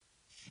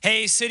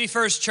Hey, City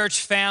First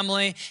Church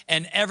family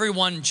and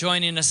everyone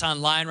joining us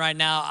online right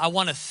now, I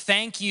want to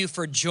thank you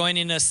for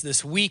joining us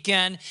this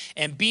weekend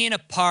and being a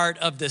part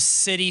of the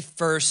City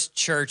First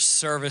Church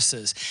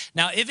services.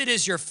 Now, if it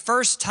is your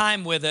first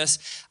time with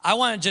us, I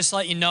want to just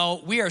let you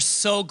know we are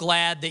so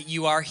glad that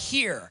you are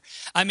here.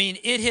 I mean,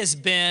 it has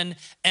been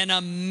an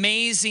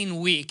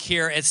amazing week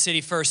here at City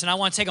First, and I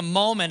want to take a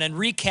moment and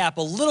recap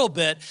a little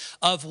bit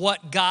of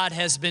what God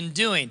has been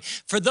doing.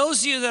 For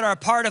those of you that are a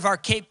part of our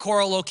Cape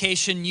Coral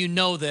location, you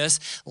know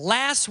this.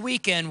 Last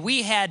weekend,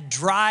 we had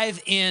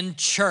drive-in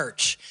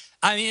church.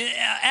 I mean,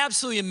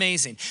 absolutely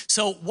amazing.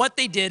 So what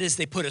they did is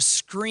they put a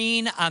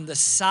screen on the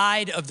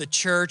side of the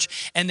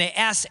church, and they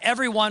asked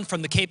everyone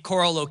from the Cape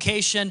Coral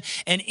location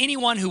and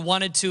anyone who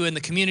wanted to in the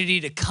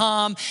community to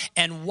come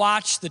and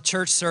watch the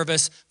church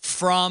service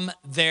from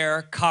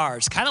their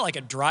cars. Kind of like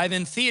a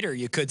drive-in theater,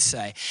 you could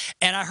say.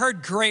 And I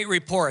heard great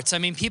reports. I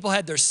mean, people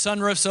had their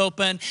sunroofs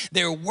open.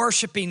 They were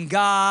worshiping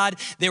God.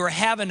 They were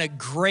having a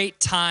great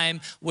time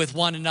with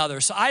one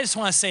another. So I just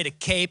want to say to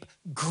Cape,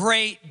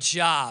 great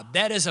job.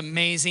 That is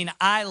amazing.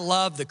 I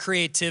love the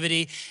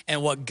creativity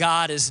and what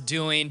God is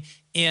doing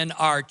in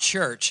our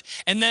church.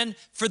 And then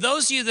for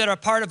those of you that are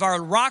part of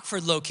our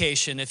Rockford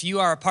location, if you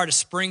are a part of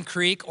Spring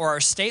Creek or our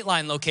State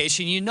Line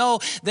location, you know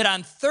that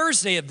on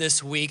Thursday of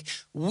this week,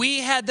 we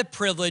had the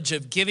privilege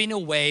of giving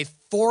away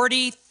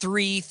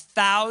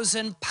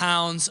 43,000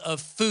 pounds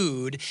of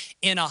food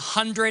in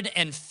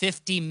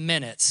 150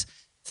 minutes.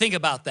 Think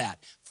about that.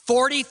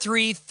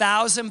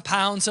 43,000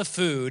 pounds of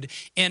food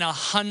in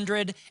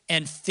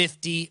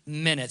 150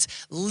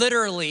 minutes.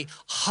 Literally,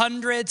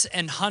 hundreds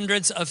and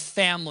hundreds of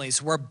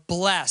families were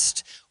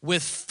blessed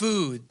with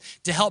food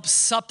to help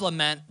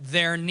supplement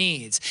their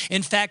needs.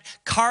 In fact,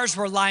 cars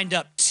were lined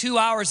up 2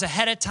 hours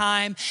ahead of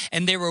time,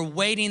 and they were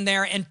waiting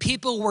there, and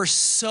people were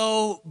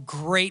so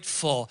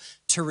grateful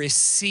to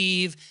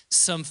receive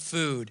some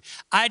food.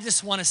 I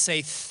just want to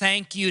say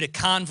thank you to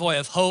Convoy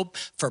of Hope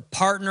for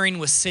partnering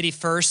with City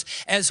First,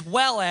 as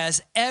well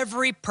as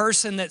every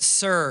person that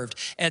served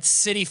at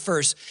City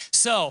First.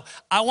 So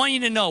I want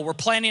you to know we're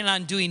planning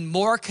on doing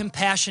more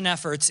compassion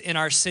efforts in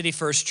our City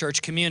First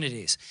church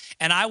communities.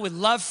 And I would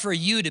love for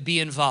you to be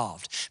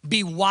involved.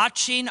 Be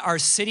watching our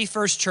City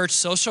First Church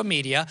social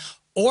media,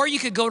 or you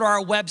could go to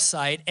our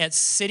website at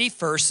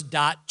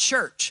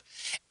cityfirst.church.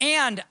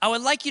 And I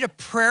would like you to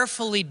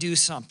prayerfully do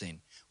something.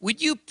 Would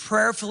you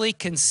prayerfully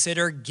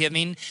consider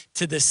giving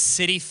to the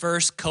City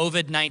First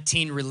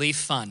COVID-19 Relief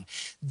Fund?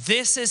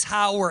 This is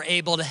how we're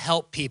able to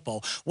help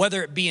people,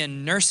 whether it be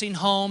in nursing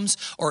homes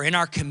or in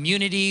our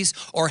communities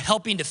or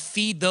helping to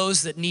feed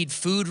those that need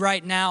food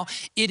right now.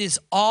 It is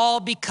all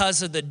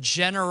because of the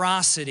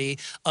generosity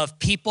of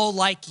people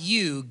like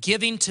you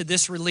giving to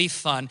this relief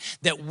fund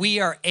that we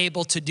are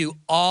able to do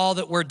all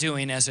that we're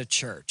doing as a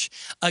church.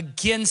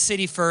 Again,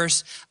 City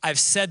First, I've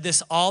said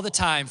this all the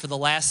time for the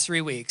last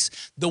 3 weeks.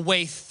 The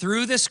way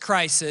through this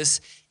crisis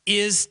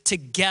is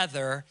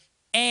together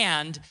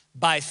and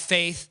by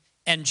faith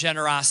and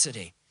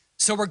generosity.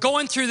 So we're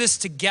going through this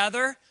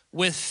together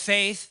with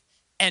faith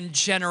and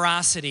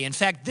generosity. In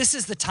fact, this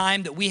is the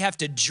time that we have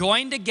to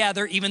join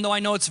together, even though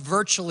I know it's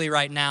virtually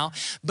right now,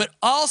 but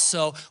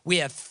also we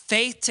have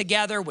faith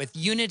together with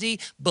unity,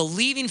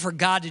 believing for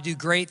God to do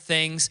great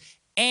things,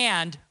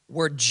 and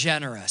we're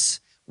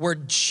generous. We're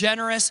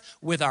generous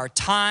with our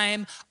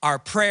time, our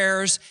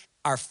prayers,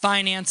 our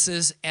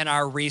finances, and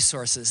our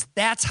resources.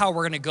 That's how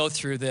we're gonna go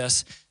through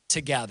this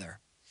together.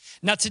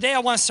 Now, today I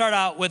want to start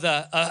out with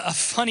a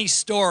funny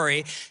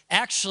story.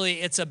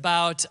 Actually, it's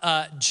about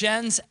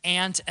Jen's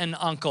aunt and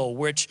uncle,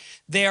 which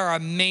they are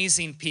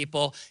amazing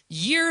people.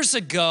 Years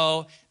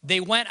ago, they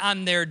went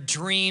on their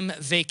dream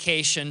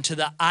vacation to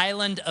the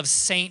island of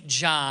St.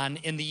 John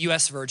in the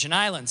U.S. Virgin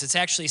Islands. It's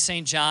actually,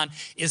 St. John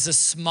is the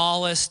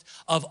smallest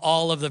of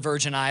all of the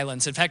Virgin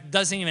Islands. In fact, it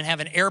doesn't even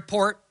have an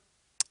airport.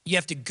 You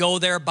have to go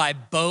there by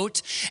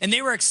boat. And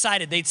they were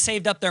excited. They'd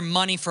saved up their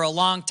money for a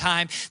long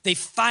time. They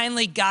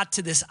finally got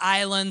to this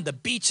island. The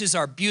beaches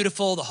are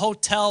beautiful. The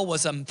hotel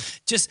was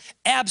just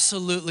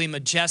absolutely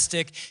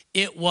majestic.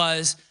 It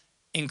was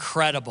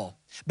incredible.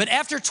 But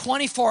after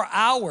 24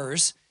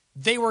 hours,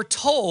 they were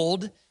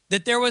told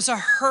that there was a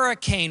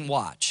hurricane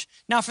watch.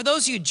 Now, for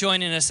those of you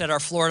joining us at our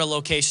Florida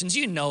locations,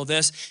 you know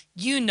this.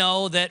 You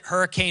know that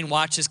hurricane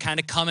watches kind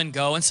of come and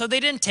go, and so they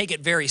didn't take it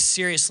very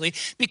seriously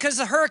because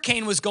the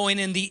hurricane was going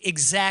in the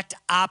exact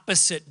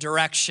opposite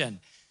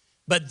direction.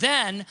 But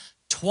then,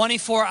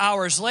 24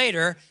 hours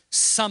later,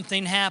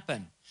 something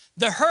happened.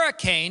 The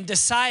hurricane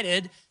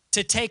decided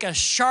to take a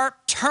sharp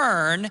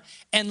turn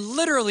and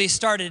literally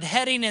started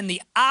heading in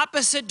the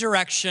opposite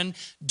direction,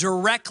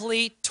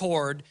 directly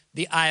toward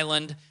the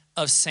island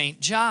of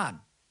St. John.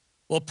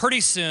 Well,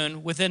 pretty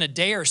soon, within a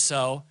day or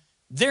so,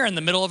 they're in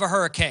the middle of a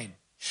hurricane.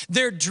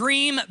 Their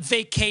dream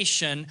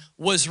vacation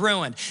was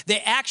ruined. They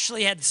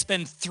actually had to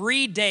spend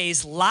 3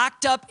 days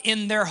locked up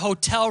in their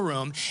hotel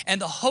room,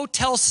 and the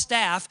hotel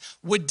staff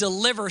would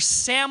deliver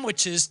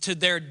sandwiches to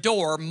their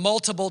door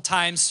multiple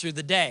times through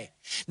the day.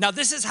 Now,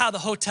 this is how the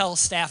hotel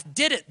staff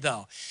did it,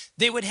 though.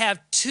 They would have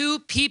 2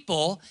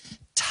 people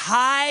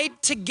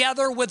tied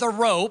together with a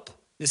rope.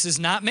 This is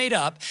not made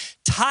up.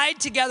 Tied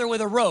together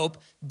with a rope,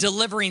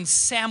 delivering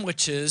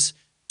sandwiches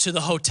to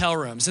the hotel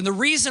rooms. And the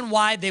reason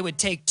why they would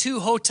take 2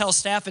 hotel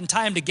staff and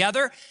tie them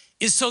together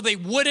is so they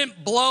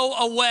wouldn't blow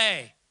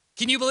away.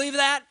 Can you believe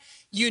that?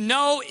 You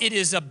know it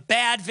is a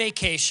bad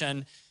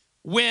vacation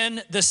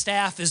when the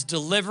staff is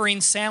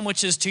delivering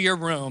sandwiches to your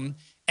room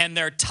and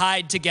they're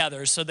tied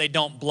together so they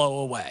don't blow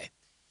away.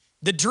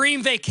 The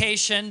dream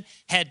vacation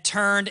had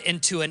turned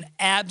into an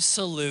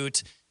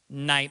absolute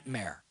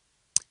nightmare.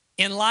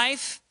 In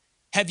life,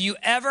 have you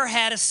ever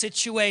had a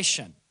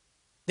situation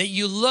that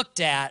you looked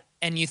at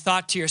and you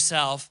thought to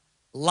yourself,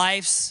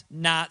 life's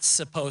not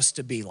supposed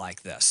to be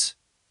like this?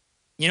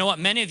 You know what?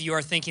 Many of you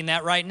are thinking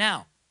that right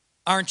now,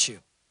 aren't you?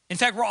 In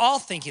fact, we're all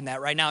thinking that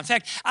right now. In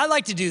fact, I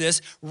like to do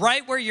this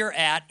right where you're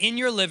at, in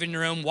your living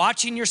room,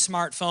 watching your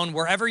smartphone,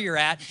 wherever you're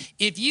at.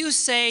 If you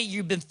say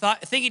you've been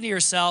thinking to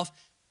yourself,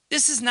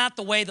 this is not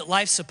the way that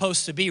life's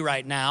supposed to be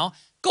right now,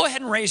 go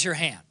ahead and raise your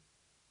hand.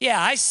 Yeah,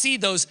 I see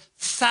those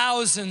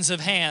thousands of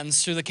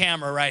hands through the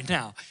camera right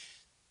now.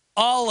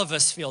 All of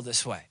us feel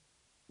this way.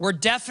 We're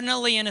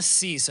definitely in a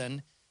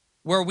season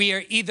where we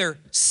are either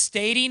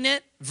stating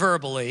it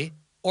verbally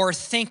or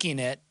thinking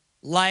it.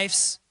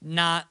 Life's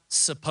not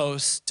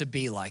supposed to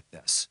be like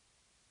this.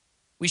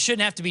 We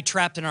shouldn't have to be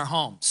trapped in our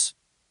homes.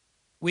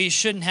 We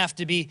shouldn't have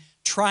to be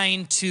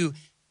trying to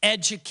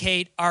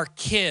educate our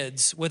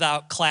kids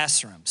without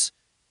classrooms.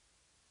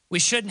 We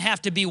shouldn't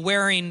have to be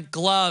wearing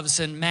gloves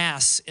and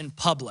masks in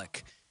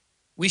public.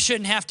 We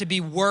shouldn't have to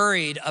be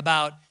worried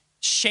about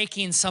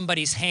shaking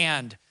somebody's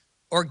hand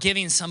or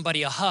giving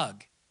somebody a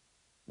hug.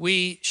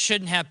 We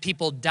shouldn't have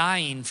people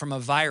dying from a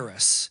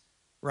virus,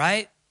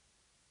 right?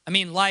 I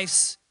mean,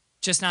 life's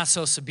just not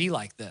supposed to be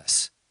like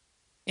this.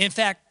 In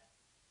fact,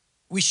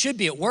 we should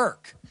be at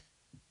work.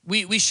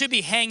 We should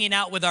be hanging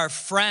out with our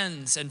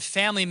friends and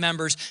family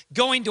members,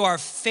 going to our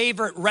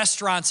favorite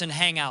restaurants and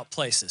hangout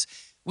places.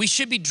 We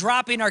should be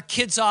dropping our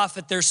kids off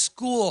at their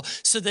school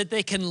so that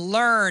they can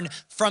learn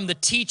from the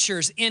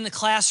teachers in the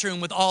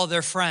classroom with all of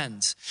their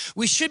friends.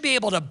 We should be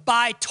able to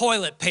buy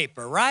toilet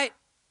paper, right?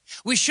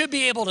 We should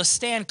be able to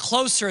stand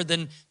closer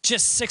than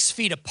just 6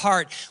 feet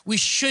apart. We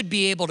should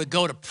be able to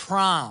go to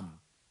prom.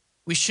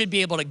 We should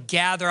be able to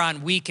gather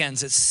on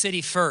weekends at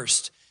City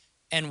First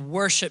and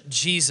worship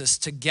Jesus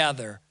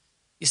together.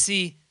 You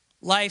see,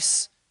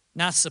 life's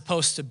not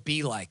supposed to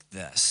be like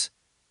this.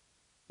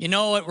 You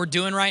know what we're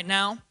doing right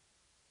now?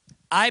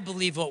 I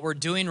believe what we're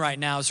doing right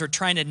now is we're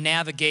trying to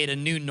navigate a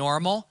new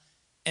normal,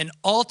 and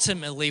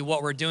ultimately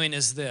what we're doing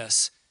is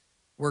this: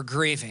 we're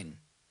grieving.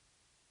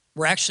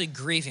 We're actually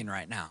grieving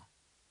right now.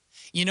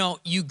 You know,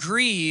 you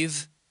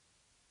grieve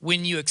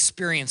when you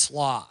experience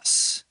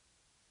loss.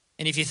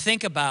 And if you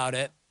think about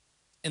it,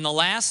 in the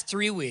last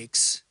 3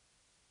 weeks,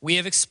 we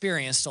have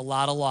experienced a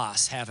lot of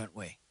loss, haven't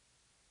we?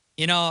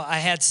 You know, I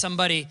had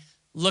somebody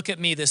look at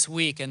me this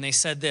week and they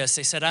said this.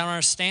 They said, I don't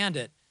understand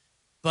it,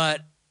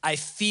 but I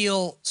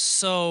feel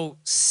so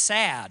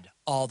sad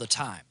all the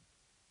time.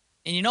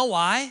 And you know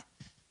why?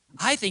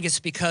 I think it's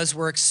because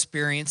we're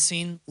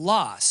experiencing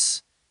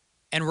loss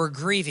and we're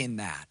grieving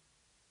that.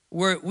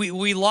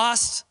 We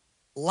lost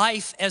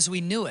life as we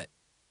knew it.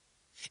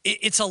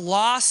 It's a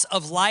loss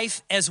of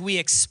life as we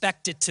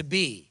expect it to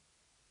be.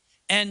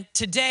 And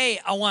today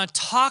I want to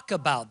talk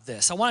about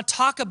this. I want to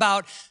talk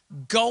about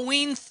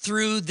going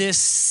through this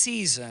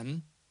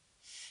season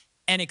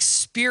and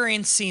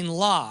experiencing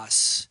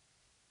loss,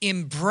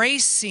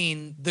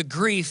 embracing the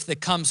grief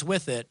that comes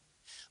with it,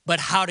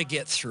 but how to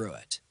get through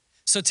it.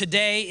 So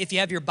today, if you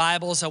have your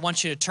Bibles, I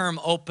want you to turn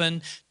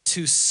open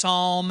to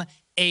Psalm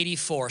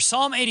 84.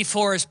 Psalm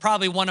 84 is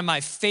probably one of my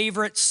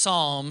favorite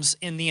psalms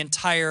in the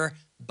entire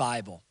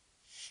Bible.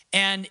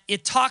 And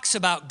it talks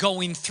about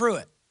going through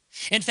it.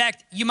 In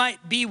fact, you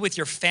might be with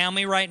your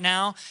family right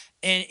now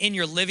in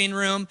your living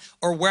room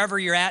or wherever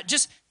you're at.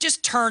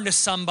 Just turn to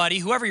somebody,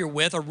 whoever you're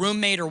with, a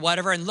roommate or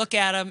whatever, and look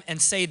at them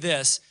and say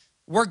this: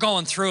 we're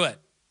going through it.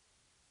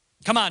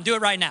 Come on, do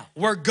it right now.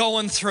 We're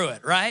going through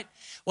it, right?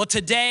 Well,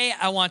 today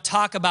I want to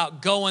talk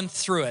about going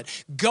through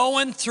it.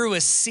 Going through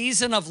a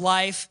season of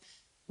life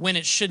when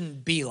it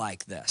shouldn't be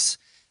like this.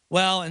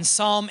 Well, in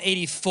Psalm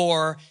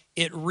 84,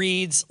 it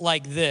reads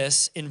like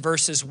this in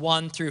verses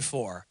 1 through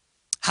 4.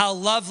 How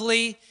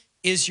lovely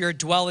is your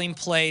dwelling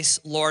place,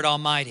 Lord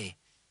Almighty.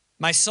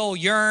 My soul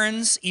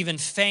yearns, even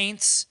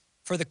faints,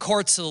 for the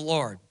courts of the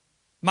Lord.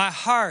 My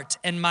heart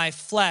and my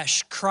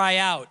flesh cry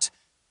out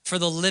for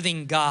the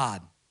living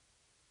God.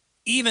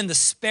 Even the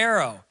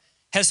sparrow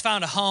has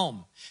found a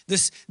home,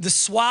 the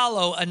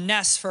swallow a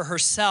nest for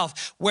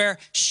herself, where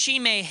she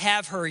may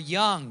have her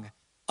young,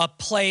 a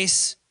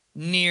place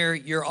near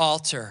your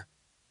altar.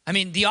 I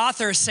mean, the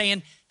author is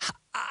saying,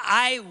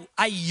 I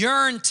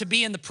yearn to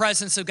be in the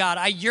presence of God.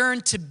 I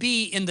yearn to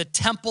be in the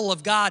temple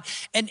of God.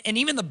 And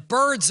even the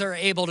birds are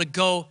able to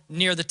go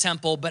near the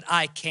temple, but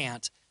I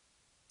can't. It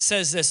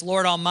says this: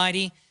 Lord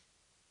Almighty,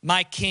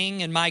 my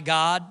King and my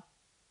God,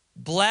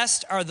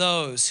 blessed are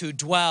those who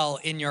dwell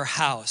in your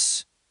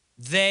house.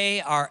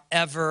 They are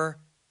ever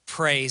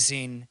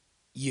praising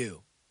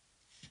you.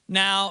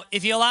 Now,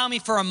 if you allow me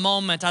for a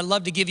moment, I'd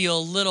love to give you a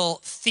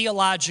little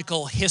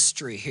theological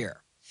history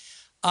here.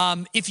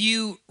 If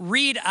you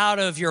read out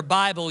of your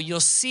Bible,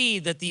 you'll see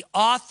that the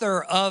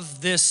author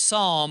of this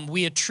psalm,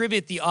 we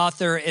attribute the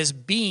author as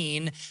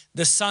being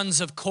the sons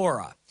of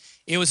Korah.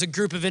 It was a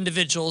group of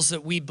individuals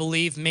that we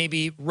believe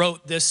maybe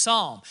wrote this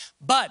psalm.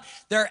 But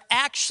there are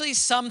actually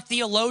some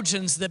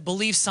theologians that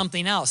believe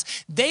something else.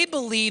 They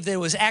believe that it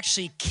was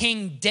actually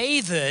King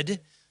David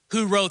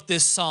who wrote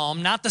this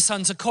psalm, not the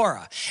sons of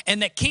Korah.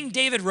 And that King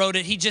David wrote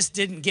it, he just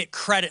didn't get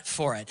credit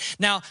for it.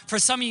 Now, for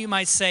some of you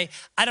might say,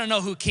 I don't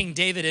know who King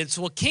David is.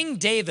 Well, King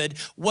David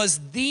was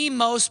the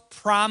most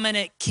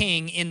prominent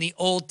king in the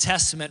Old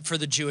Testament for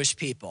the Jewish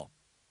people.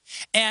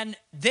 And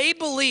they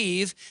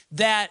believe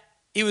that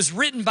it was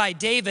written by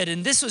David,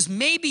 and this was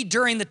maybe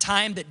during the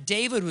time that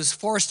David was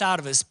forced out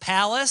of his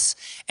palace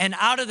and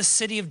out of the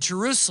city of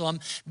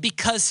Jerusalem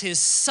because his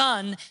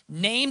son,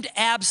 named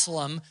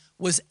Absalom,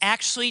 was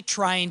actually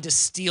trying to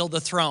steal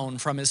the throne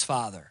from his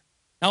father.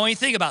 Now, when you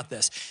think about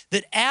this,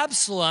 that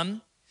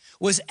Absalom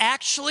was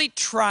actually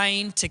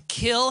trying to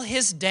kill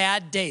his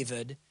dad,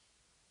 David,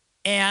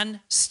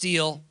 and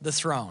steal the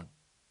throne.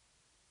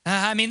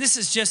 I mean, this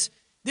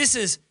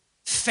is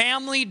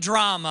family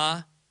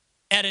drama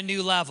at a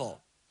new level.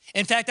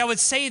 In fact, I would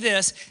say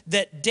this,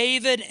 that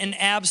David and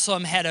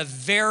Absalom had a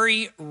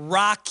very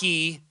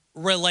rocky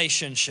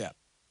relationship.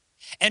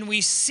 And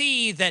we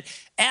see that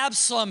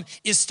Absalom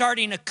is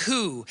starting a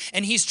coup,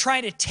 and he's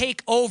trying to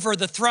take over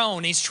the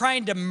throne. He's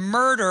trying to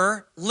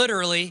murder,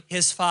 literally,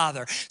 his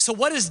father. So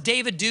what does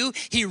David do?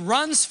 He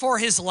runs for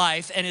his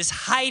life and is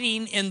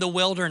hiding in the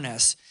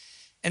wilderness.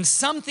 And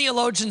some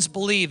theologians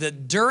believe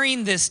that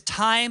during this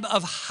time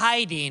of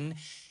hiding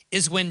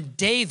is when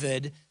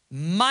David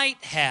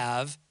might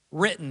have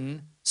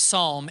written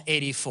Psalm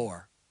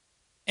 84.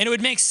 And it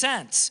would make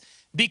sense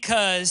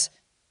because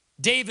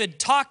David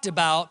talked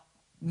about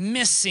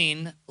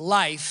missing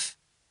life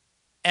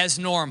as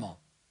normal.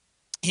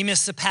 He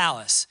missed the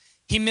palace.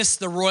 He missed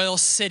the royal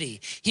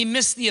city. He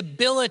missed the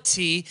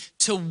ability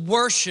to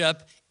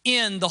worship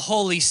in the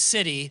holy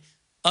city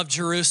of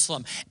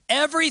Jerusalem.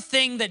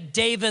 Everything that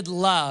David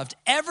loved,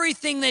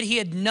 everything that he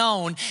had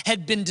known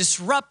had been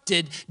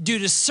disrupted due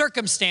to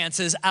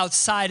circumstances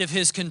outside of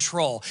his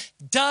control.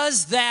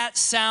 Does that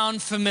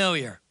sound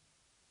familiar?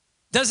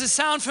 Does it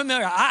sound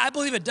familiar? I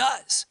believe it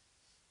does.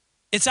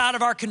 It's out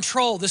of our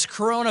control. This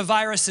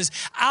coronavirus is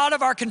out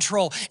of our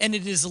control, and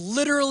it has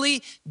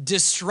literally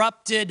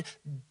disrupted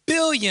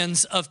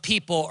billions of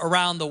people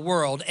around the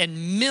world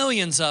and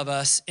millions of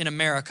us in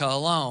America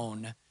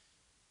alone.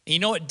 And you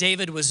know what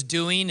David was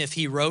doing if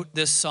he wrote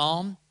this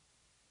psalm?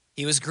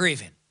 He was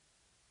grieving.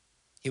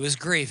 He was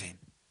grieving.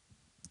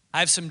 I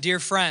have some dear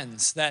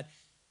friends that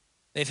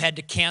they've had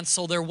to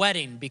cancel their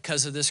wedding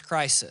because of this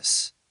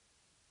crisis.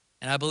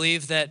 And I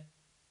believe that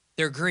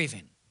they're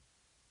grieving.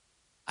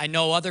 I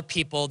know other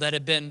people that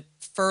have been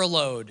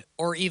furloughed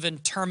or even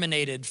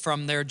terminated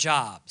from their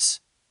jobs.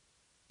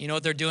 You know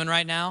what they're doing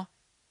right now?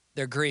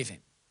 They're grieving.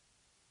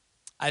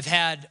 I've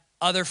had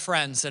other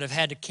friends that have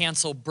had to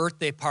cancel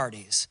birthday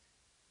parties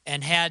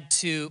and had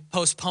to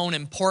postpone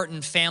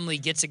important family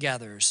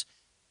get-togethers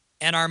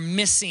and are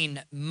missing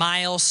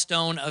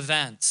milestone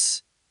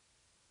events.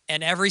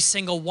 And every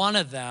single one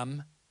of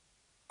them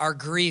are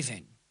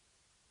grieving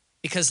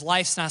because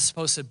life's not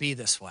supposed to be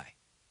this way.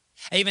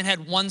 I even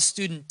had one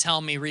student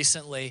tell me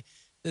recently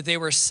that they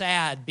were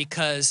sad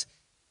because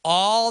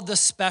all the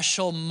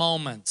special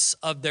moments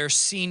of their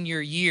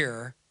senior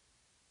year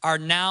are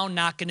now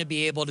not going to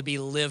be able to be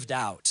lived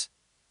out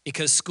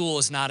because school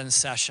is not in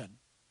session.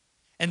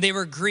 And they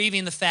were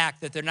grieving the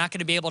fact that they're not going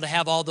to be able to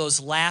have all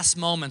those last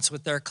moments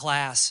with their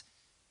class,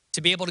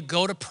 to be able to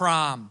go to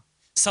prom.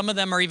 Some of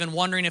them are even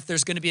wondering if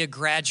there's going to be a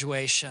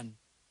graduation.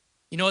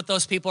 You know what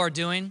those people are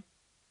doing?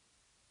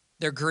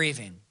 They're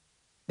grieving.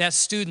 That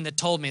student that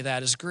told me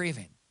that is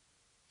grieving.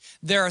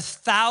 There are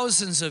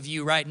thousands of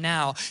you right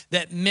now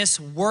that miss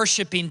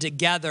worshiping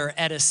together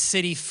at a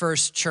City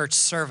First Church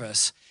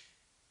service.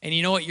 And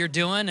you know what you're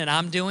doing and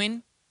I'm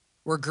doing?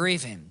 We're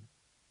grieving.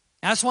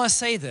 I just want to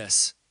say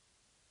this.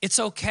 It's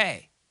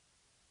okay.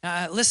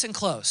 Listen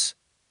close.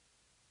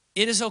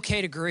 It is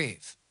okay to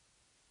grieve.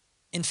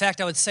 In fact,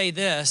 I would say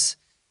this.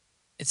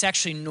 It's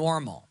actually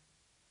normal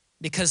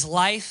because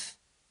life's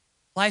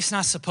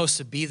not supposed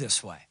to be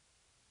this way.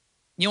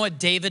 You know what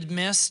David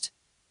missed?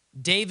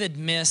 David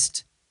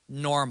missed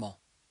normal.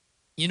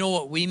 You know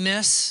what we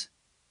miss?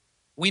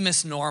 We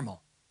miss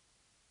normal.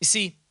 You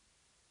see,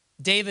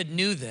 David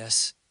knew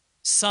this.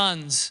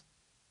 Sons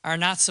are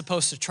not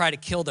supposed to try to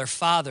kill their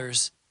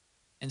fathers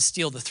and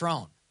steal the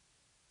throne.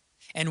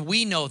 And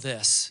we know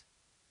this,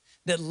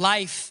 that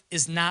life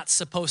is not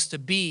supposed to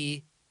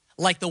be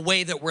like the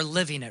way that we're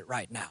living it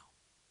right now.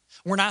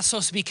 We're not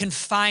supposed to be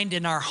confined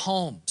in our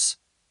homes.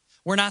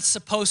 We're not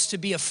supposed to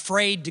be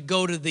afraid to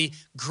go to the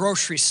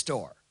grocery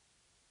store.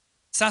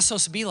 It's not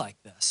supposed to be like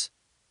this.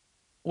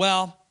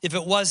 Well, if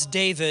it was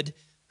David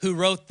who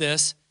wrote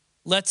this,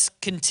 let's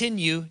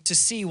continue to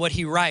see what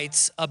he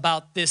writes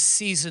about this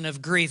season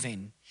of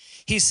grieving.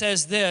 he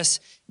says this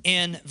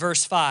in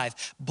verse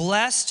 5.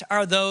 Blessed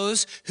are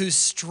those whose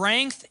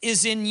strength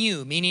is in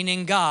you, meaning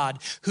in God,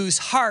 whose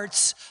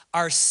hearts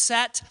are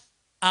set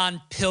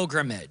on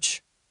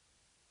pilgrimage.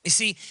 You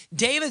see,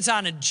 David's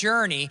on a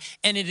journey,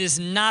 and it is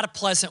not a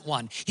pleasant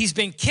one. He's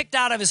been kicked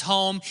out of his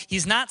home.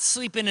 He's not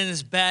sleeping in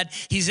his bed.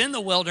 He's in the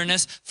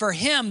wilderness. For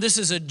him, this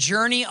is a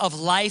journey of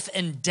life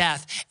and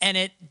death, and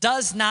it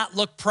does not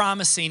look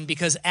promising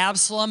because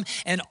Absalom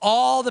and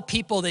all the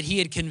people that he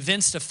had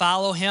convinced to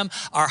follow him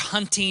are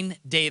hunting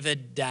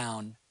David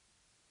down.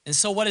 And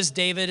so what is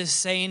David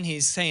saying?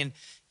 He's saying,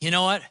 you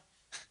know what?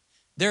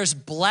 There's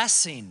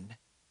blessing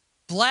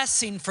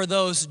for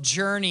those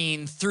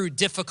journeying through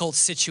difficult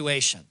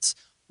situations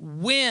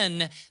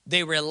when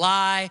they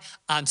rely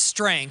on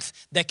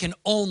strength that can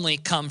only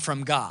come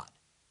from God.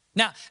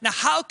 Now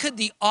how could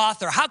the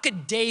author, how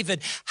could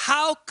David,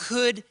 how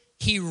could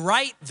he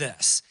write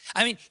this?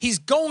 I mean, he's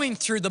going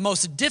through the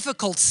most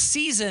difficult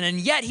season, and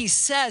yet he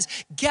says,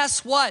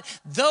 guess what?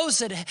 Those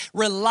that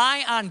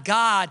rely on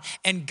God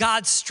and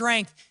God's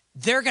strength,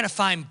 they're gonna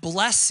find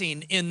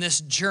blessing in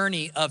this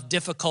journey of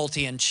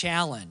difficulty and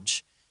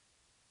challenge.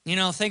 You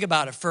know, think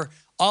about it. For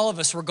all of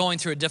us, we're going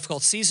through a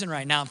difficult season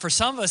right now. For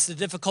some of us, the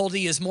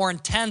difficulty is more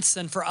intense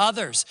than for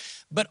others.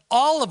 But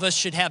all of us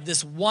should have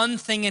this one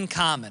thing in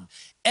common.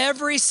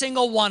 Every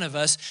single one of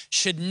us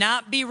should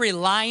not be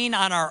relying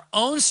on our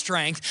own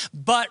strength,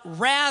 but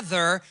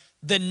rather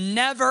the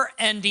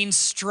never-ending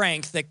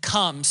strength that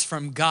comes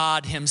from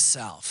God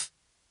himself.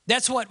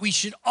 That's what we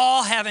should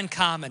all have in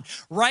common.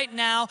 Right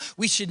now,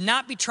 we should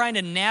not be trying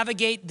to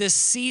navigate this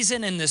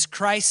season and this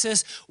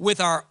crisis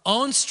with our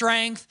own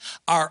strength,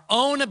 our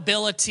own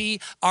ability,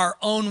 our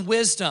own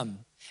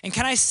wisdom. And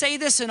can I say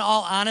this in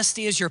all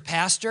honesty as your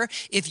pastor?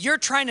 If you're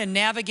trying to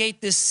navigate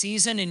this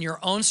season in your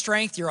own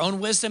strength, your own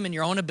wisdom, and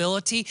your own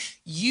ability,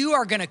 you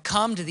are gonna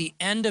come to the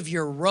end of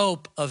your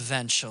rope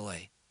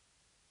eventually.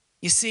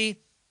 You see,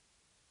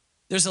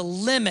 there's a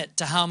limit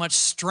to how much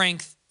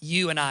strength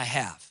you and I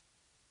have.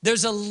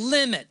 There's a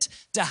limit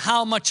to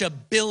how much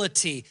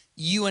ability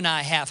you and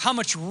I have, how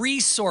much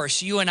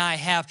resource you and I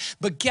have.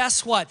 But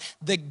guess what?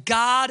 The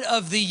God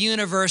of the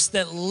universe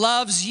that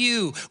loves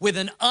you with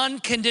an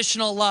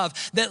unconditional love,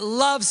 that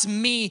loves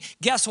me,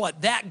 guess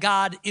what? That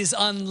God is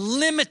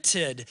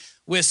unlimited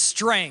with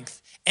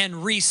strength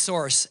and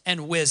resource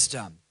and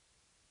wisdom.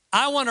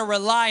 I want to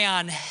rely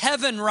on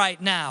heaven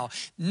right now,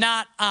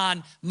 not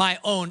on my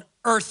own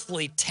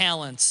earthly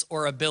talents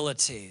or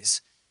abilities.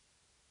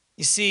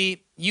 You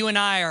see, you and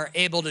I are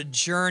able to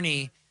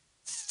journey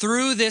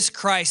through this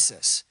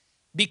crisis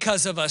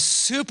because of a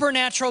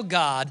supernatural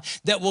God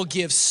that will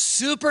give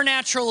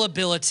supernatural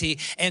ability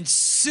and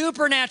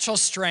supernatural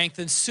strength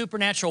and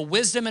supernatural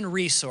wisdom and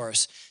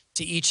resource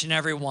to each and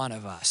every one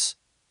of us.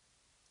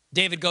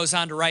 David goes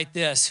on to write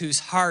this, whose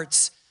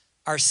hearts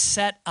are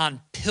set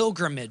on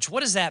pilgrimage.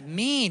 What does that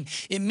mean?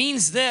 It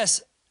means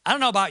this. I don't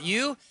know about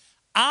you.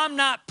 I'm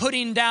not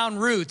putting down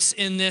roots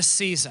in this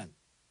season.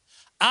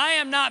 I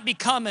am not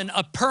becoming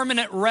a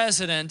permanent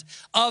resident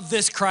of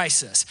this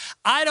crisis.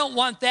 I don't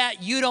want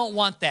that. You don't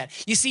want that.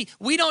 You see,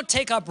 we don't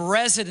take up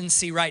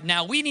residency right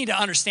now. We need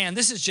to understand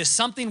this is just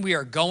something we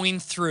are going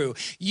through.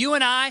 You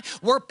and I,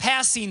 we're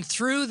passing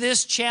through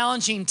this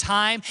challenging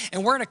time,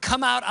 and we're going to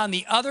come out on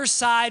the other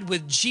side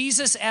with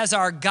Jesus as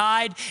our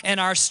guide and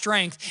our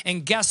strength.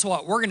 And guess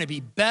what? We're going to be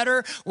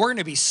better, we're going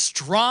to be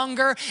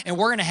stronger, and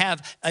we're going to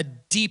have a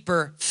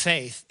deeper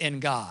faith in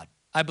God.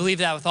 I believe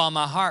that with all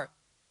my heart.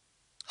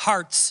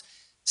 Hearts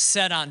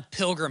set on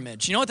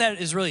pilgrimage. You know what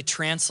that is really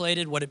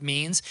translated, what it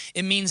means?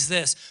 It means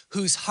this,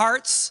 whose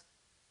hearts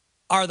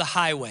are the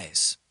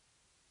highways.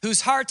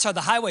 Whose hearts are the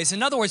highways.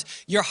 In other words,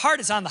 your heart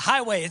is on the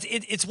highway.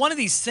 It's one of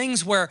these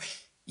things where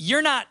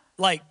you're not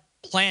like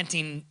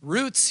planting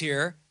roots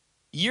here.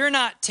 You're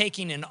not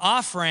taking an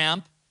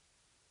off-ramp,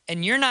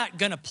 and you're not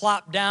gonna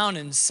plop down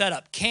and set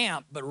up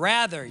camp, but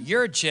rather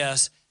you're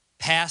just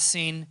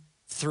passing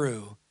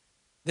through.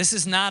 This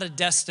is not a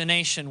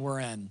destination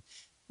we're in.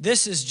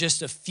 This is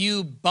just a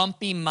few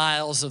bumpy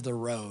miles of the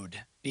road.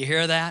 Do you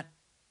hear that?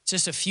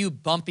 Just a few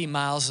bumpy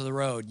miles of the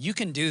road. You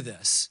can do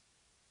this.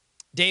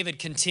 David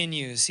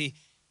continues. He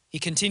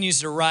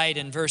continues to write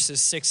in verses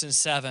 6 and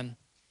 7.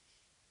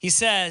 He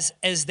says,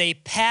 as they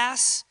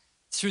pass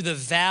through the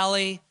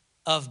valley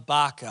of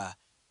Baca,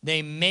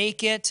 they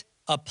make it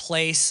a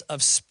place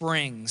of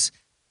springs.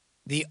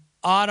 The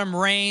autumn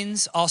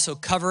rains also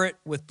cover it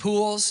with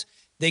pools.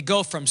 They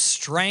go from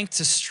strength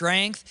to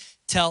strength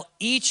till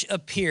each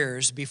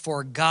appears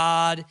before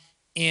God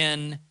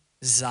in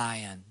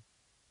Zion.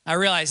 I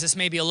realize this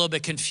may be a little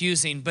bit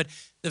confusing, but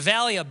the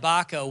Valley of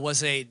Baca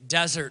was a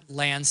desert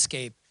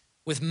landscape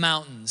with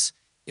mountains.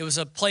 It was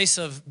a place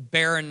of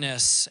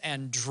barrenness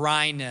and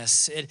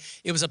dryness.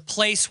 It was a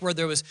place where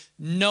there was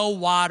no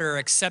water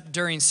except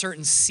during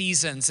certain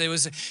seasons. It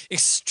was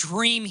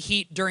extreme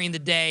heat during the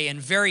day and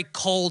very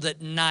cold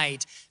at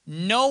night.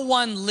 No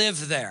one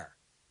lived there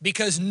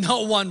because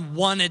no one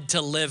wanted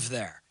to live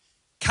there.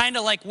 Kind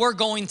of like we're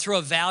going through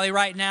a valley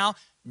right now.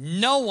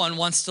 No one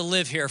wants to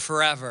live here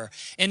forever.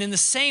 And in the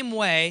same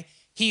way,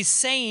 he's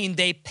saying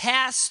they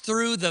passed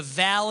through the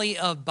valley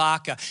of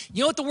Baca.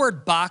 You know what the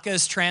word Baca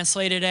is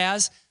translated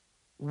as?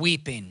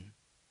 Weeping.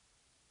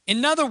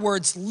 In other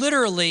words,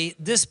 literally,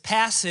 this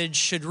passage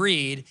should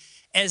read,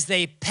 as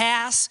they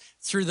pass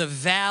through the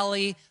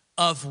valley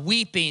of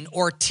weeping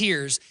or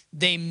tears,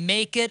 they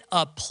make it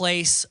a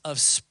place of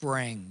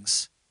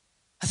springs.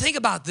 Think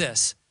about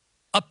this,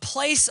 a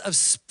place of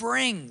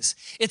springs.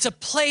 It's a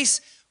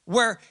place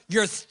where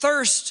your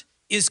thirst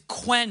is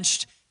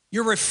quenched,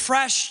 you're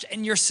refreshed,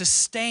 and you're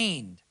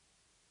sustained.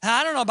 Now,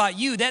 I don't know about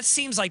you, that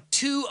seems like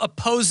two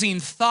opposing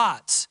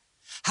thoughts.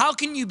 How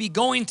can you be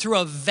going through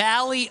a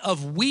valley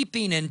of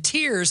weeping and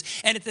tears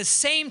and at the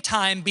same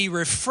time be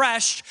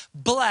refreshed,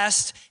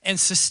 blessed, and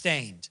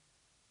sustained?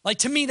 Like,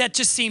 to me, that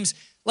just seems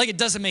like it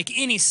doesn't make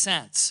any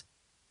sense.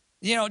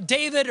 You know,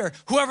 David or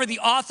whoever the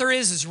author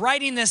is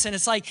writing this, and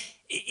it's like,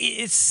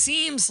 it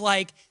seems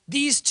like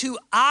these two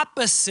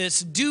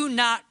opposites do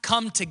not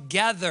come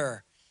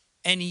together.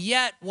 And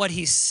yet what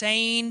he's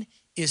saying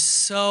is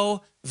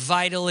so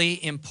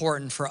vitally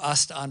important for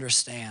us to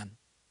understand,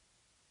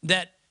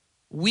 that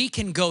we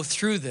can go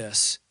through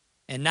this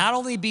and not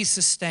only be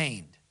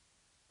sustained,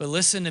 but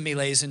listen to me,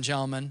 ladies and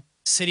gentlemen,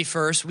 City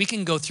First, we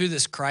can go through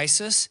this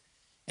crisis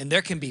and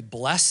there can be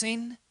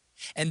blessing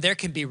and there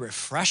can be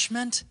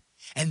refreshment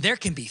and there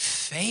can be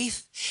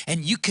faith,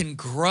 and you can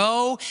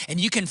grow and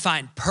you can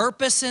find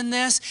purpose in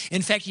this.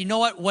 In fact, you know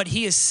what? What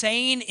he is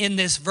saying in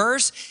this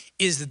verse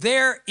is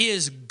there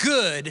is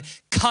good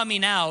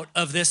coming out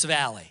of this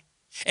valley.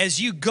 As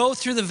you go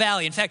through the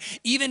valley, in fact,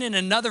 even in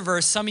another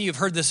verse, some of you have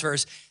heard this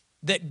verse,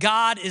 that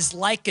God is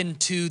likened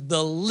to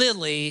the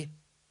lily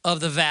of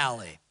the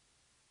valley.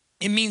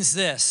 It means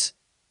this,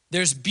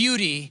 there's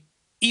beauty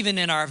even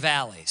in our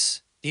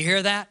valleys. Do you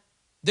hear that?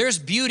 There's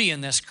beauty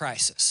in this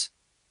crisis.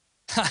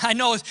 I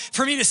know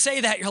for me to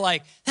say that, you're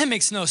like, that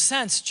makes no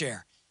sense,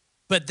 Jer.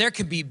 But there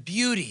can be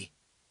beauty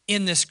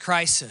in this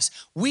crisis.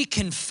 We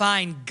can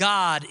find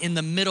God in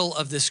the middle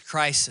of this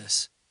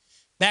crisis.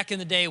 Back in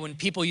the day when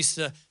people used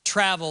to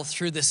travel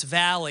through this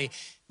valley,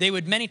 they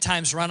would many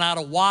times run out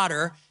of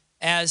water,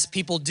 as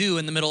people do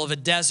in the middle of a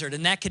desert,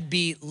 and that could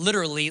be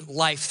literally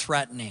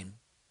life-threatening.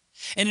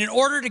 And in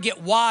order to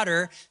get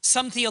water,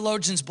 some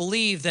theologians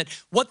believe that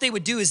what they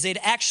would do is they'd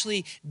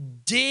actually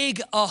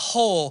dig a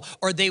hole,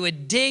 or they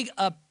would dig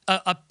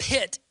a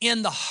pit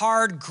in the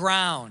hard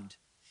ground.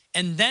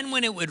 And then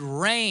when it would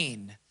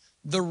rain,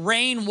 the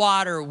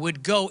rainwater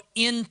would go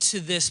into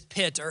this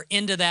pit or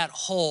into that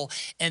hole,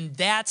 and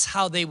that's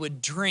how they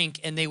would drink,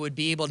 and they would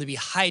be able to be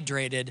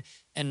hydrated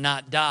and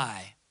not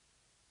die.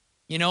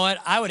 You know what?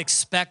 I would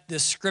expect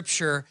this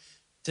scripture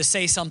to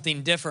say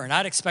something different.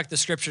 I'd expect the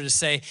scripture to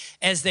say,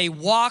 as they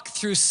walk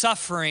through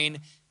suffering,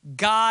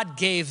 God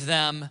gave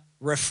them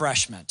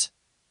refreshment.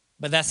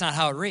 But that's not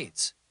how it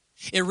reads.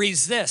 It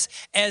reads this,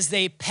 as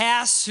they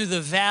pass through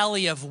the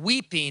valley of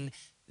weeping,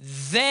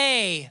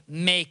 they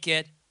make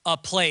it a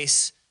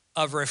place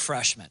of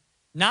refreshment.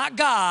 Not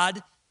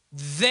God,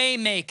 they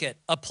make it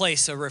a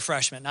place of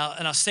refreshment.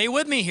 Now stay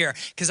with me here,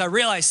 because I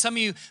realize some of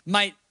you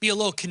might be a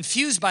little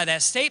confused by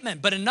that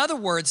statement. But in other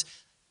words,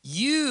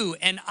 you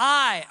and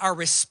I are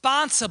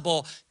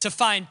responsible to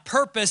find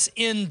purpose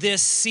in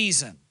this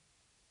season.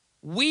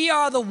 We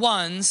are the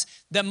ones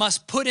that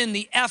must put in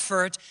the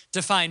effort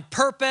to find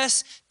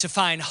purpose, to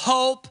find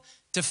hope,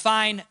 to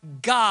find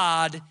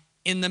God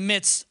in the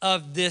midst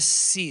of this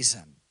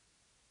season.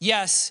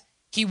 Yes,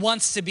 he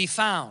wants to be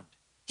found.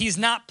 He's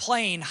not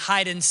playing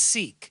hide and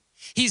seek.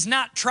 He's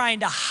not trying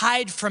to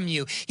hide from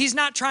you. He's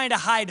not trying to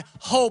hide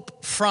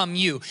hope from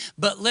you.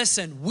 But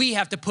listen, we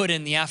have to put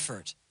in the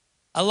effort.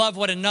 I love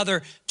what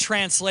another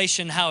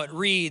translation, how it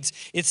reads.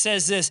 It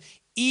says this,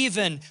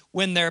 even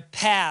when their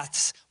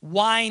paths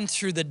wind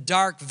through the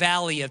dark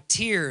valley of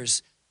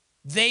tears,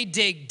 they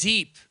dig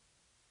deep.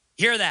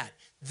 Hear that?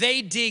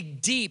 They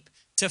dig deep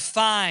to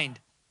find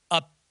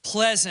a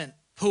pleasant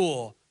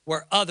pool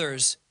where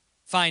others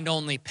find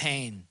only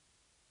pain.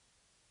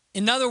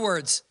 In other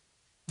words,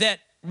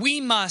 that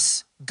we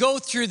must go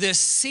through this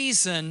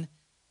season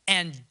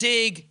and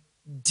dig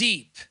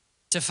deep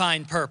to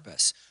find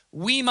purpose.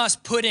 We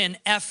must put in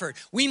effort.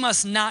 We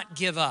must not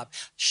give up.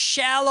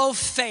 Shallow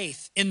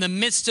faith in the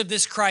midst of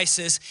this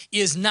crisis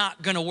is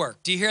not going to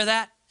work. Do you hear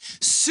that?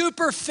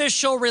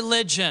 Superficial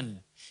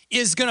religion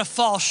is going to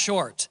fall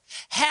short.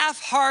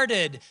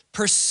 Half-hearted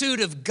pursuit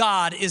of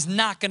God is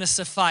not going to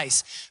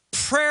suffice.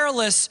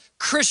 Prayerless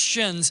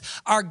Christians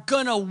are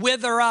going to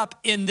wither up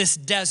in this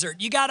desert.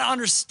 You got to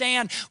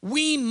understand,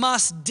 we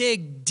must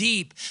dig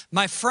deep.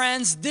 My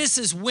friends, this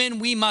is when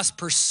we must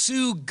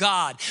pursue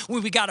God,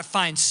 when we got to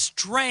find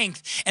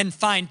strength and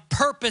find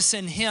purpose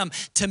in him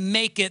to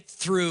make it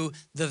through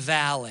the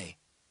valley.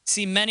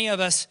 See, many of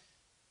us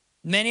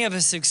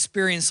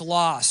experience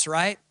loss,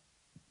 right?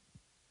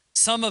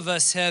 Some of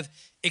us have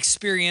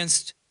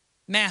experienced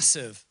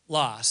massive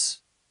loss.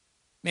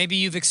 Maybe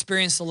you've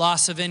experienced a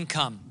loss of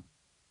income.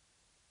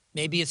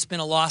 Maybe it's been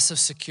a loss of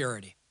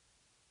security.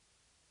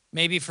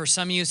 Maybe for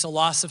some of you it's a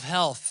loss of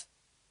health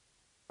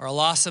or a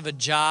loss of a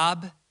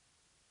job.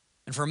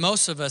 And for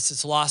most of us,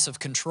 it's a loss of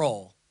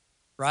control.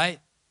 right?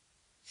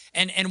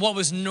 And what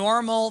was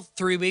normal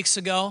 3 weeks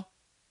ago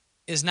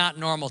is not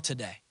normal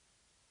today.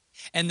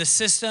 And the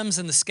systems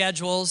and the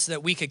schedules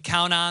that we could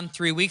count on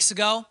 3 weeks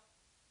ago,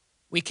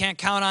 we can't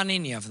count on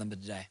any of them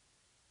today.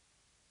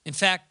 In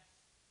fact,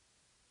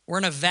 we're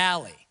in a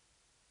valley,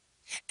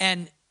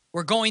 and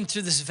we're going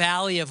through this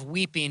valley of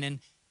weeping. And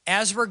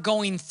as we're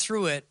going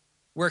through it,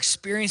 we're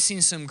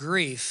experiencing some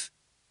grief,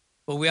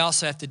 but we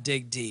also have to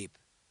dig deep.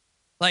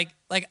 Like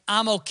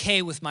I'm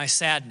okay with my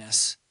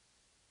sadness,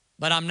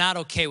 but I'm not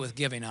okay with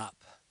giving up.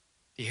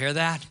 Do you hear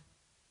that?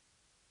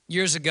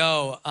 Years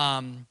ago,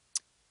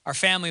 our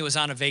family was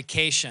on a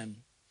vacation,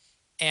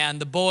 and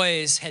the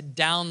boys had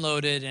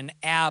downloaded an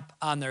app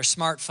on their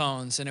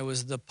smartphones, and it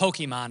was the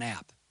Pokemon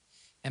app.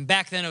 And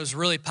back then, it was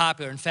really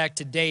popular. In fact,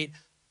 to date,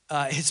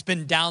 it's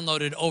been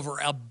downloaded over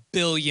 1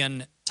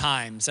 billion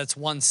times. That's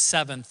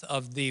 1/7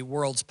 of the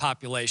world's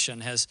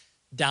population has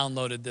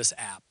downloaded this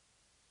app.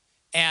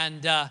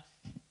 And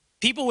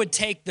people would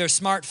take their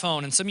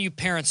smartphone, and some of you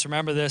parents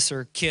remember this,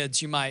 or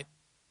kids, you might,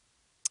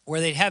 where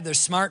they'd have their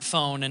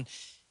smartphone,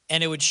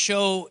 and it would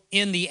show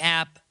in the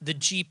app the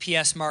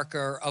GPS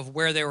marker of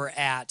where they were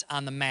at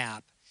on the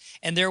map.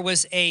 And there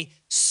was a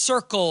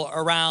circle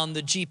around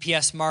the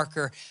GPS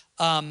marker,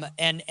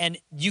 and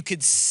you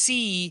could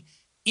see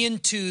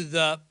into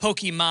the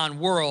Pokemon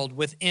world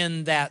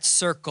within that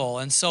circle.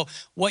 And so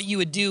what you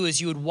would do is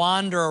you would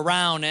wander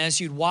around. As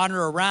you'd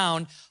wander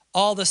around,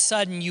 all of a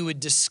sudden you would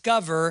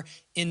discover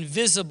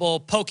invisible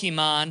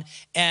Pokemon,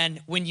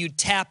 and when you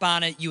tap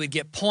on it, you would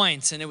get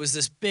points. And it was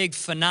this big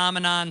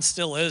phenomenon,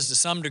 still is to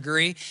some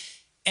degree.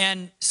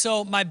 And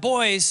so my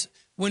boys,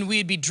 when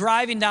we'd be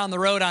driving down the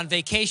road on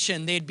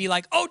vacation, they'd be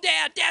like, "Oh,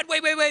 Dad,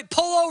 wait,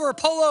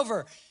 pull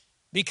over,"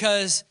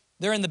 because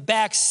they're in the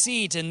back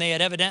seat and they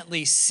had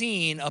evidently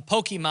seen a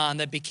Pokemon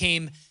that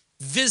became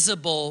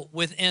visible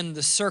within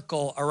the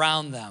circle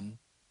around them.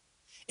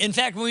 In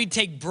fact, when we'd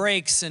take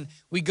breaks and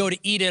we'd go to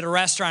eat at a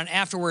restaurant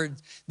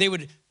afterward, they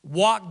would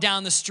walk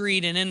down the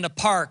street and into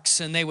parks,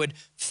 and they would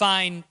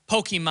find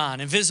Pokemon,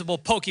 invisible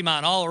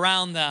Pokemon all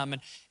around them.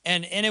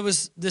 And it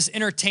was this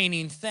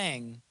entertaining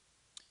thing.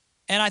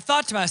 And I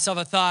thought to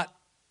myself,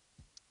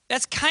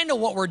 that's kind of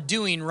what we're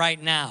doing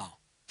right now.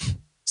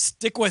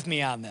 Stick with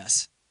me on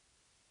this.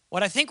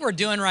 What I think we're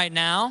doing right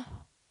now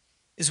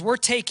is we're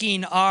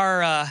taking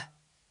our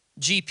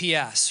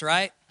GPS,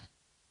 right?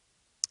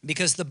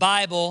 Because the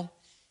Bible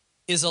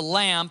is a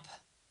lamp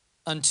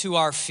unto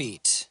our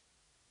feet.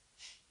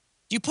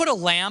 Do you put a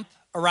lamp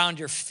around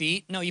your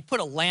feet? No, you put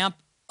a lamp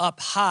up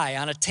high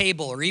on a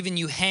table, or even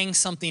you hang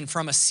something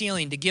from a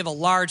ceiling to give a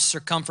large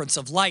circumference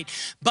of light.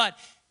 But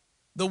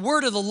the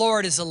word of the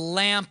Lord is a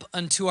lamp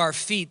unto our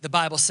feet, the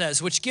Bible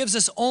says, which gives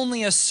us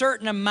only a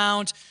certain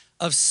amount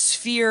of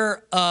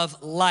sphere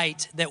of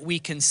light that we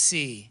can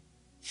see.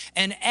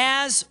 And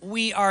as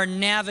we are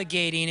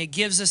navigating, it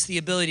gives us the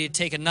ability to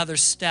take another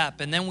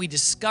step, and then we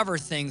discover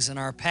things in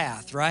our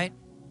path, right?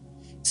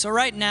 So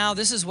right now,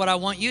 this is what I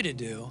want you to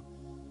do.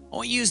 I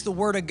want you to use the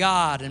Word of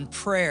God and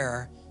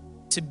prayer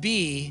to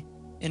be,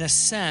 in a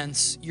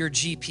sense, your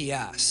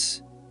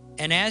GPS.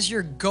 And as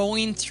you're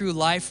going through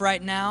life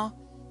right now,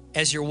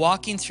 as you're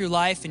walking through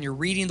life and you're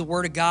reading the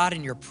Word of God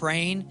and you're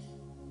praying,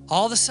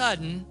 all of a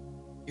sudden,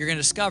 you're going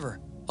to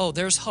discover, oh,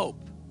 there's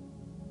hope.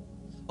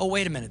 Oh,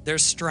 wait a minute,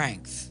 there's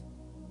strength.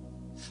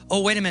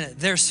 Oh, wait a minute,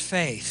 there's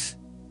faith.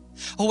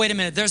 Oh, wait a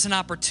minute, there's an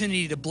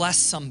opportunity to bless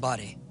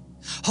somebody.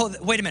 Oh,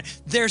 wait a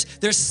minute,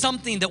 there's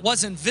something that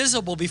wasn't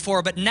visible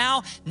before, but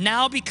now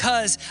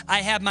because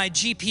I have my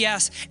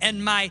GPS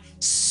and my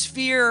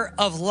sphere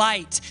of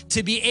light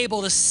to be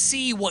able to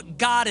see what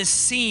God is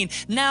seeing,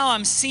 now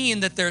I'm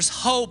seeing that there's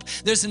hope,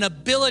 there's an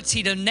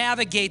ability to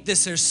navigate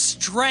this, there's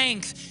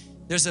strength,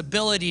 there's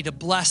ability to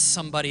bless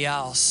somebody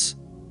else.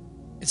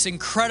 It's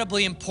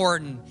incredibly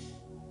important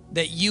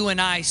that you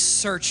and I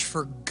search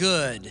for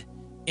good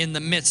in the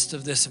midst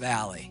of this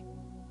valley.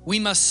 We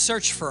must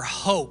search for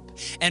hope,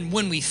 and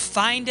when we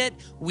find it,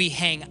 we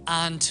hang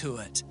on to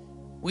it.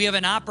 We have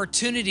an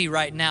opportunity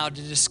right now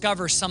to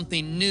discover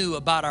something new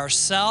about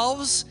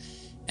ourselves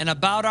and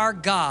about our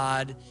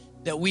God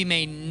that we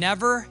may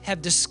never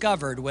have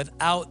discovered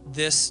without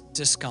this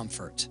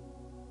discomfort.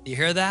 Do you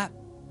hear that?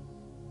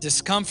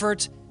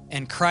 Discomfort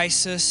and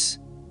crisis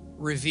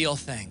reveal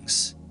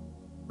things.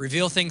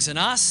 Reveal things in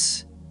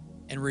us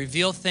and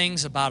reveal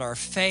things about our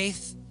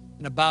faith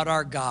and about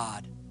our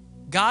God.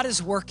 God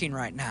is working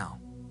right now.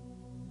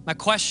 My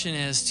question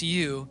is to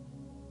you,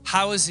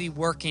 how is he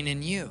working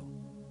in you?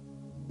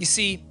 You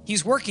see,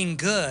 he's working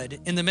good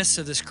in the midst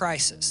of this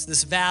crisis,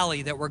 this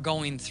valley that we're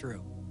going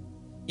through.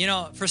 You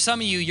know, for some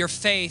of you, your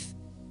faith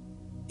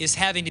is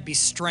having to be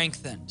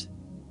strengthened.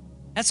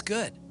 That's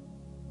good.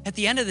 At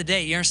the end of the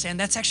day, you understand,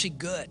 that's actually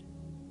good.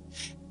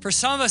 For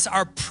some of us,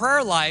 our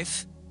prayer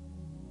life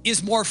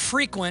is more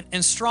frequent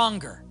and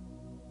stronger.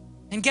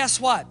 And guess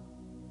what?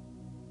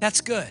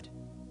 That's good.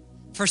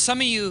 For some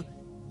of you,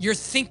 you're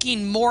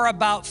thinking more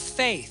about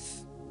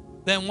faith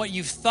than what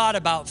you've thought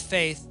about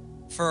faith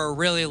for a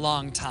really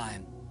long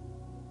time.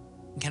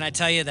 And can I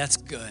tell you, that's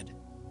good.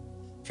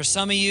 For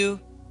some of you,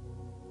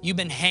 you've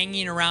been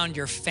hanging around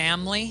your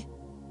family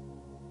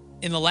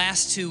in the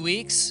last 2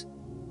 weeks,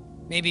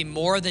 maybe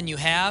more than you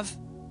have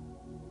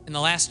in the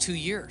last 2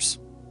 years.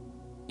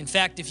 In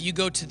fact, if you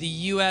go to the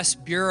U.S.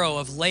 Bureau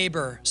of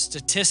Labor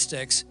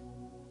Statistics,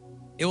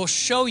 it will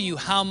show you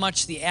how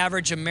much the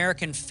average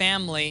American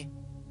family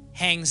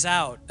hangs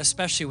out,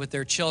 especially with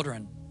their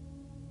children.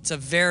 It's a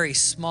very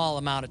small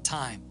amount of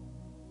time.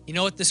 You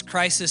know what this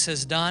crisis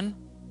has done?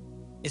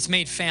 It's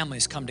made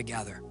families come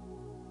together.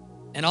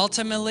 And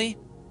ultimately,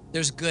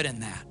 there's good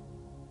in that.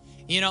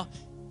 You know,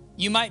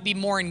 you might be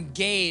more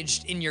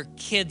engaged in your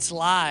kids'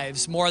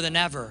 lives more than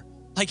ever.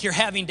 Like you're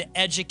having to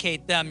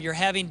educate them. You're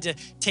having to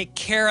take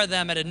care of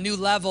them at a new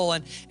level.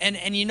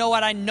 And you know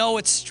what? I know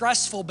it's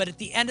stressful, but at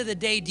the end of the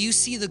day, do you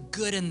see the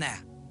good in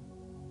that?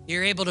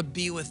 You're able to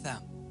be with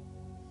them.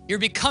 You're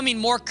becoming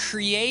more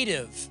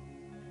creative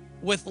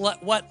with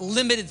what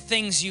limited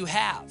things you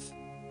have,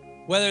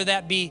 whether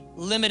that be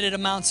limited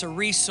amounts of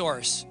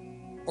resource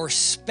or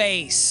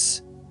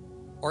space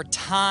or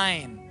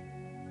time.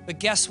 But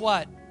guess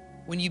what?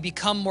 When you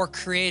become more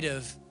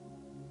creative,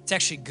 it's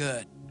actually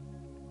good.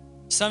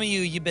 Some of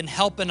you, you've been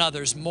helping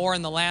others more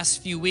in the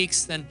last few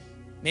weeks than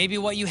maybe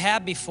what you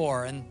had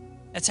before, and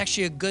that's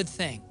actually a good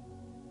thing.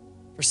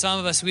 For some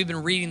of us, we've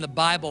been reading the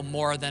Bible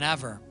more than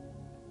ever.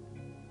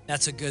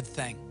 That's a good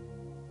thing.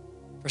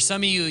 For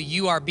some of you,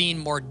 you are being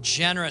more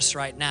generous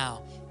right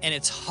now, and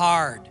it's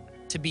hard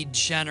to be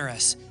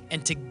generous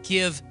and to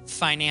give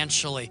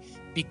financially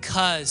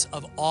because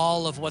of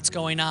all of what's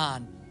going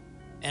on.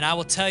 And I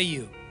will tell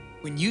you,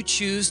 when you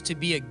choose to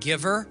be a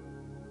giver,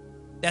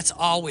 that's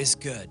always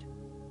good.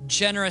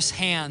 Generous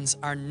hands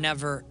are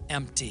never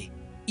empty,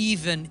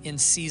 even in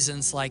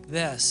seasons like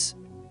this.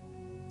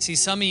 See,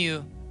 some of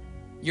you,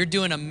 you're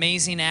doing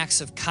amazing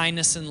acts of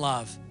kindness and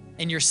love,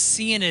 and you're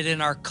seeing it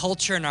in our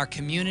culture and our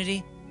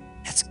community.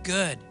 That's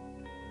good.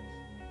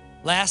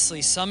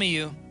 Lastly, some of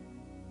you,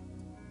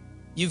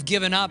 you've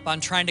given up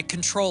on trying to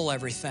control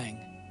everything.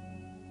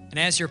 And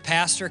as your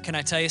pastor, can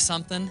I tell you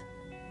something?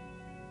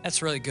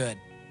 That's really good.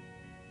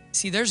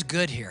 See, there's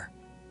good here.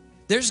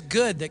 There's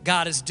good that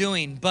God is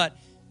doing, but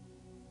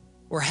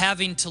we're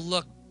having to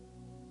look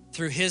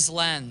through His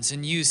lens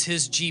and use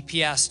His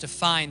GPS to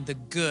find the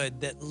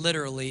good that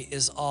literally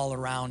is all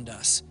around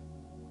us.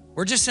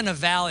 We're just in a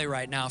valley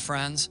right now,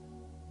 friends,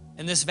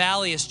 and this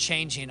valley is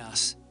changing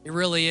us. It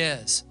really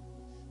is.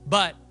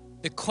 But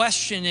the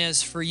question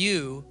is for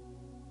you,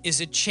 is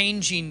it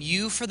changing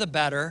you for the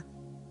better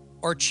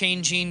or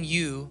changing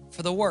you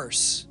for the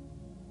worse?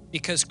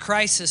 Because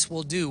crisis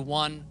will do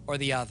one or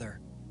the other.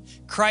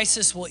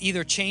 Crisis will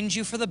either change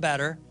you for the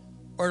better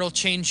or it'll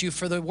change you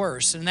for the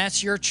worse, and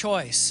that's your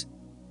choice.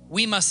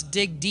 We must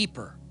dig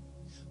deeper.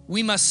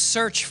 We must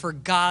search for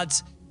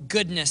God's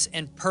goodness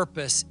and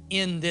purpose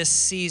in this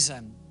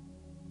season.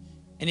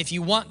 And if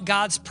you want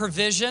God's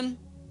provision,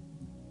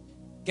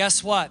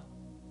 guess what?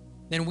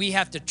 Then we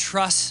have to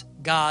trust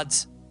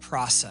God's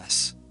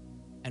process.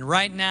 And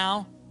right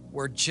now,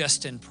 we're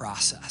just in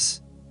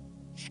process.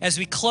 As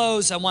we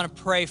close, I want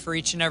to pray for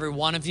each and every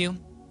one of you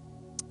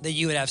that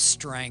you would have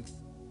strength,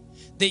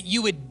 that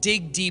you would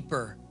dig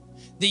deeper,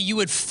 that you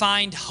would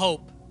find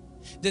hope,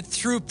 that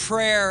through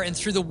prayer and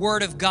through the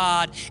Word of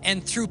God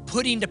and through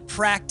putting to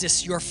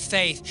practice your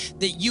faith,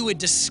 that you would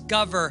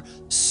discover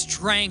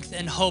strength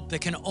and hope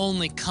that can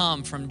only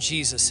come from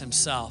Jesus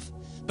Himself.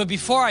 But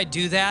before I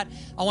do that,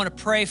 I want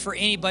to pray for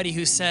anybody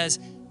who says,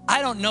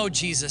 I don't know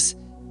Jesus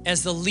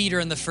as the leader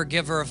and the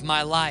forgiver of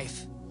my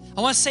life.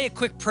 I want to say a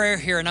quick prayer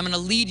here, and I'm going to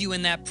lead you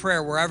in that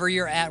prayer wherever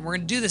you're at. We're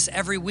going to do this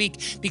every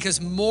week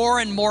because more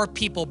and more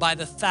people by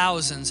the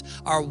thousands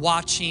are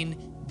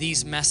watching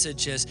these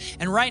messages.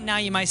 And right now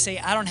you might say,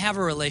 I don't have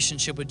a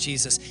relationship with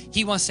Jesus.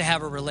 He wants to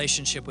have a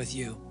relationship with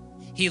you.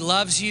 He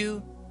loves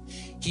you.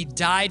 He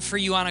died for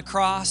you on a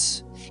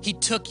cross. He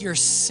took your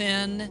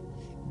sin,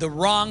 the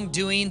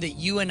wrongdoing that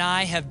you and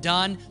I have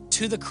done,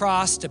 to the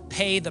cross to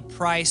pay the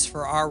price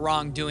for our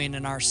wrongdoing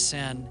and our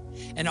sin.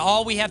 And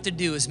all we have to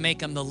do is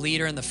make Him the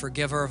leader and the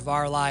forgiver of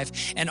our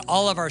life, and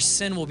all of our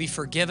sin will be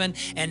forgiven,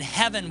 and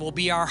heaven will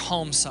be our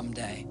home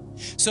someday.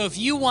 So if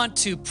you want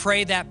to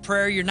pray that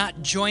prayer, you're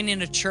not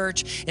joining a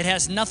church. It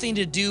has nothing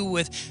to do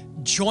with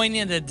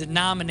joining a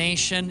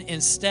denomination.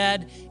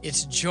 Instead,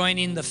 it's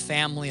joining the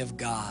family of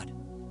God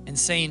and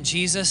saying,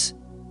 Jesus,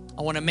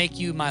 I want to make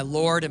you my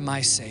Lord and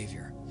my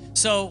Savior.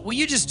 So will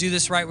you just do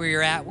this right where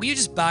you're at? Will you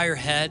just bow your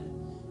head,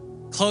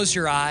 close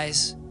your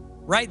eyes,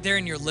 right there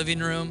in your living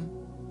room,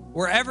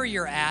 wherever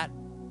you're at,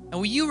 and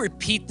will you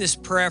repeat this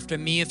prayer after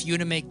me if you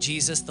want to make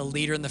Jesus the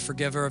leader and the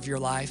forgiver of your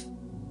life?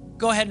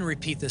 Go ahead and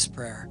repeat this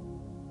prayer.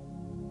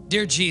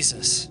 Dear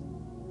Jesus,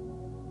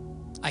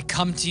 I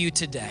come to you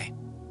today,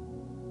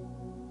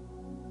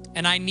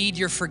 and I need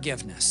your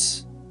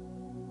forgiveness.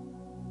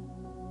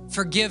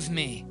 Forgive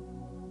me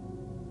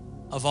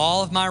of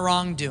all of my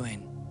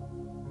wrongdoing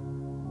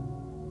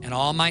and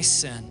all my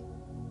sin.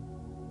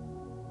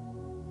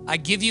 I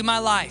give you my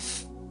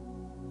life.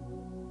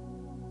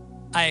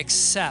 I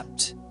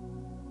accept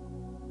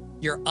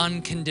your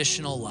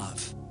unconditional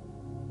love.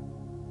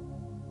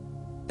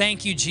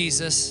 Thank you,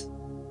 Jesus,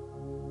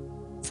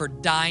 for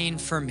dying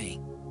for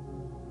me.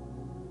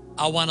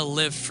 I want to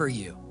live for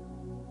you.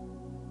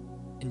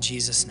 In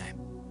Jesus'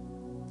 name,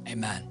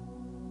 amen.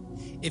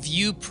 If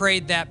you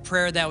prayed that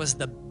prayer, that was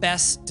the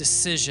best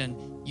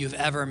decision you've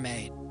ever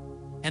made.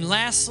 And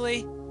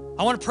lastly,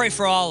 I want to pray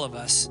for all of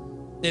us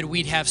that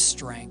we'd have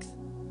strength.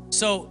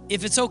 So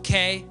if it's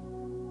okay,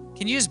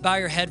 can you just bow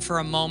your head for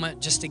a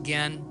moment, just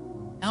again?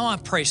 I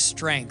want to pray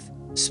strength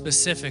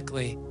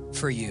specifically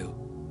for you.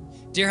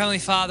 Dear Heavenly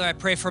Father, I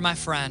pray for my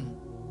friend.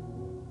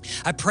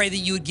 I pray that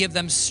you would give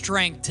them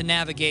strength to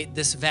navigate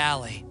this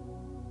valley.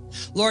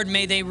 Lord,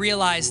 may they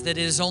realize that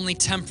it is only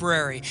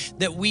temporary,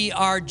 that we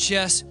are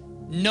just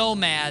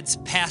nomads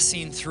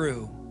passing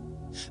through.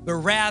 But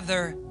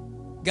rather,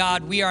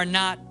 God, we are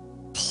not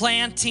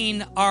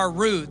planting our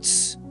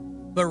roots,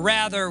 but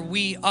rather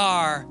we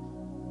are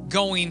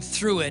going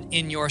through it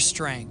in your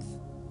strength.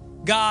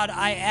 God,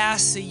 I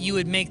ask that you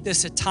would make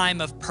this a time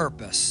of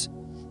purpose,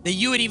 that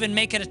you would even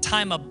make it a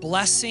time of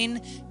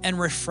blessing and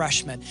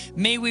refreshment.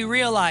 May we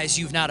realize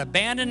you've not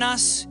abandoned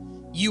us,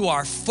 you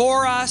are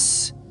for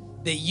us,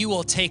 that you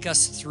will take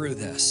us through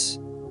this.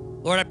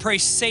 Lord, I pray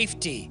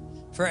safety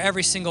for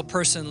every single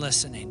person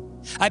listening.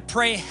 I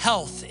pray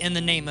health in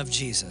the name of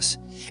Jesus.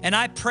 And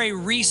I pray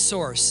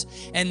resource,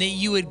 and that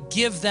you would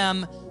give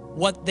them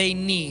what they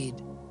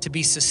need to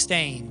be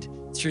sustained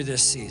through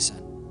this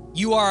season.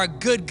 You are a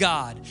good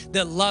God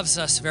that loves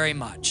us very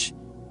much.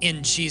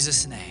 In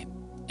Jesus' name.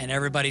 And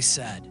everybody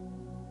said,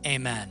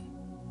 amen.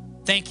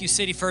 Thank you,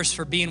 City First,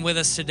 for being with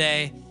us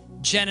today.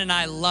 Jen and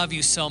I love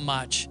you so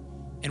much,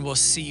 and we'll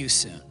see you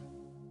soon.